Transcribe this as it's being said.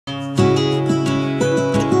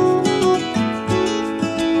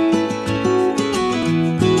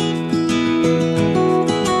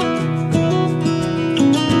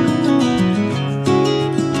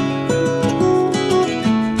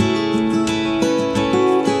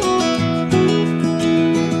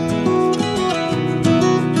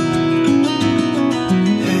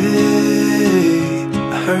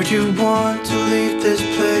want to leave this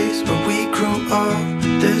place where we grew up,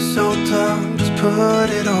 this old town, just put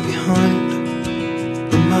it all behind.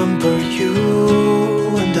 Remember you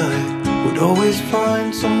and I would always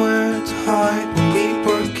find somewhere to hide when we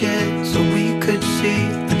were kids, so we could see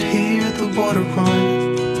and hear the water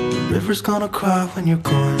run. The river's gonna cry when you're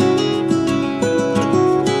gone.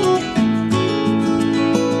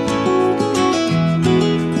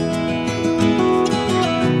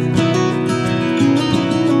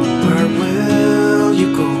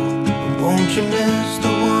 Won't you miss the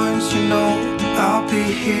ones you know? I'll be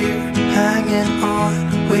here, hanging on,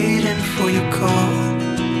 waiting for your call.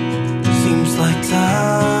 Seems like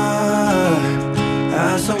time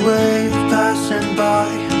as a wave passing by,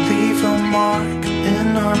 leave a mark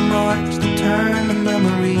in our marks that turn to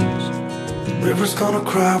memories. The river's gonna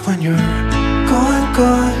cry when you're gone,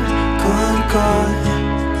 gone, gone, gone.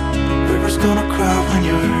 The river's gonna cry when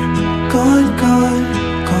you're gone, gone,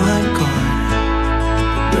 gone, gone.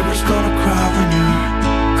 River's gonna cry when you're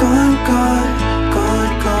gone, gone,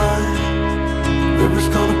 gone, gone. River's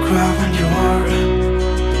gonna cry when you're.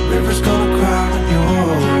 River's gonna cry when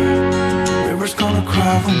you're. River's gonna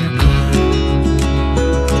cry when you're gone.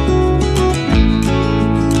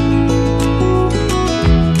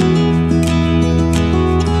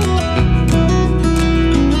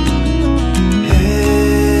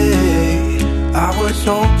 Hey, I was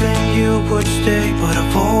hoping you would stay, but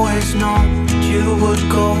I've always known you would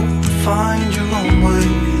go find your own way.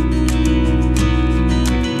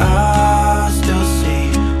 I still see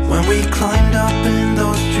when we climbed up in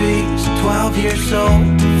those trees, 12 years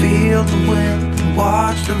old, to feel the wind and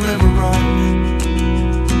watch the river run.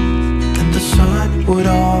 And the sun would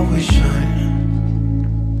always shine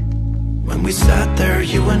when we sat there,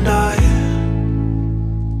 you and I.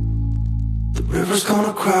 The river's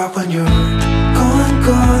gonna cry when you're gone,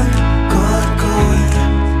 gone, gone, gone.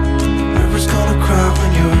 River's gonna cry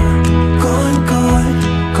when you're gone, gone,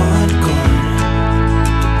 gone, gone.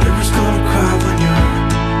 River's gonna cry when you're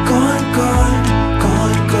gone, gone,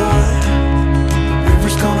 gone, gone.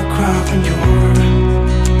 River's gonna cry when you're.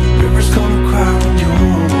 River's gonna cry when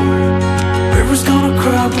you're. River's gonna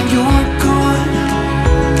cry when you're gone.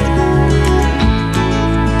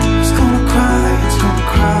 It's gonna cry, it's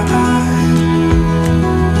gonna cry.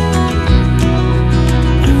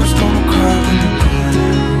 River's gonna cry when you're gone.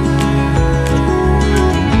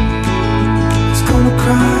 It's gonna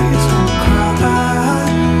cry, it's gonna cry.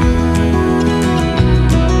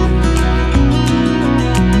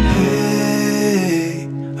 Hey,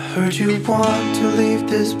 I heard you want to leave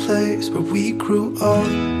this place where we grew up,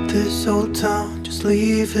 this old town, just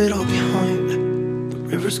leave it all behind. The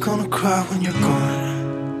river's gonna cry when you're gone.